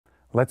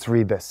Let's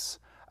read this.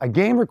 A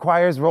game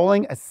requires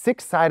rolling a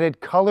 6-sided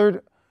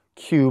colored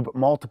cube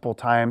multiple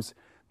times.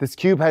 This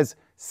cube has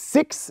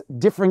 6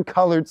 different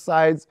colored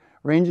sides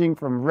ranging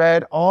from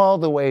red all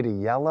the way to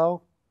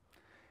yellow.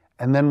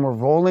 And then we're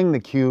rolling the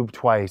cube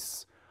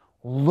twice.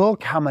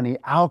 Look how many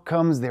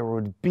outcomes there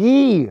would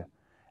be.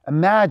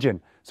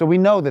 Imagine. So we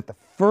know that the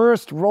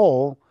first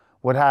roll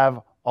would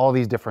have all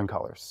these different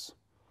colors,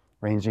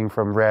 ranging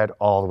from red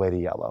all the way to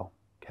yellow.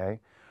 Okay?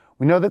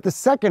 We know that the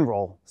second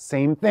roll,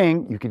 same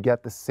thing, you could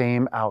get the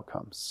same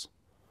outcomes.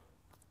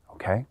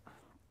 Okay?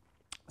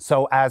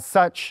 So as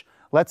such,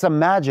 let's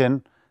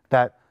imagine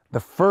that the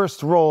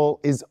first roll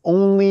is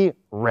only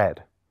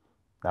red.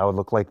 That would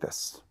look like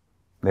this.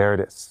 There it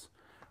is.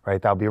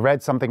 Right? That would be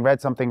red something,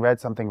 red something, red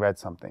something, red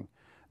something.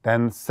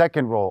 Then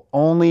second roll,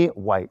 only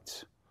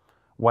white.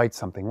 White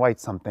something, white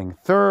something.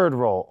 Third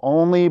roll,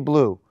 only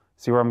blue.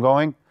 See where I'm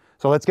going?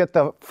 So let's get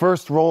the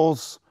first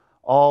rolls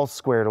all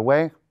squared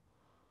away.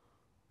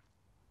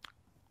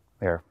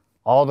 There.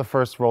 All the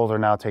first rolls are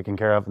now taken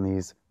care of in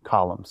these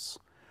columns.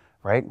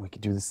 Right? We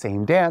could do the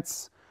same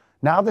dance.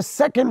 Now the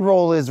second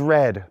roll is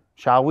red,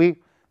 shall we?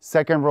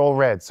 Second roll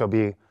red. So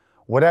be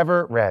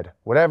whatever red,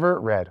 whatever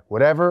red,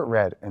 whatever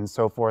red, and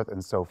so forth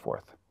and so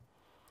forth.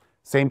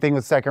 Same thing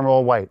with second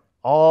roll white.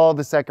 All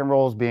the second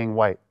rolls being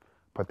white.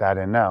 Put that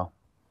in now.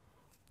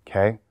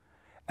 Okay?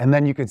 And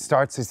then you could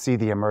start to see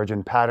the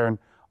emergent pattern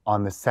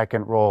on the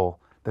second roll.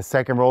 The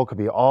second roll could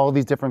be all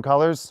these different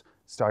colors,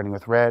 starting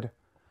with red,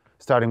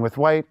 starting with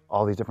white,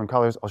 all these different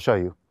colors. I'll show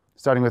you.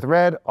 Starting with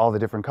red, all the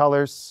different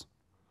colors.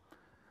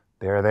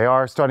 There they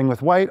are, starting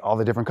with white, all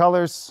the different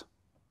colors.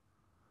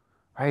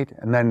 Right?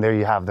 And then there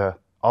you have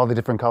all the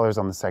different colors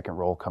on the second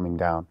roll coming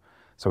down.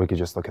 So we could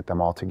just look at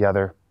them all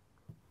together.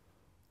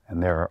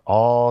 And there are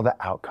all the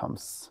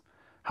outcomes.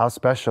 How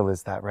special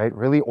is that, right?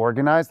 Really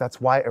organized. That's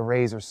why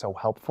arrays are so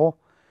helpful.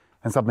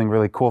 And something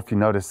really cool, if you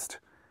noticed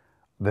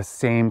the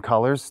same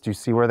colors, do you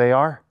see where they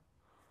are?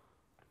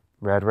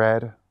 Red,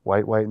 red,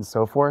 white, white, and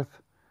so forth.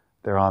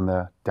 They're on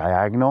the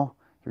diagonal.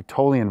 You're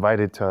totally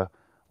invited to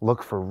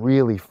look for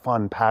really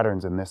fun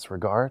patterns in this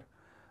regard,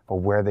 but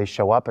where they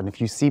show up. And if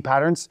you see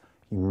patterns,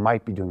 you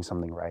might be doing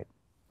something right.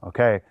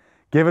 Okay,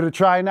 give it a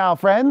try now,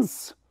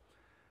 friends.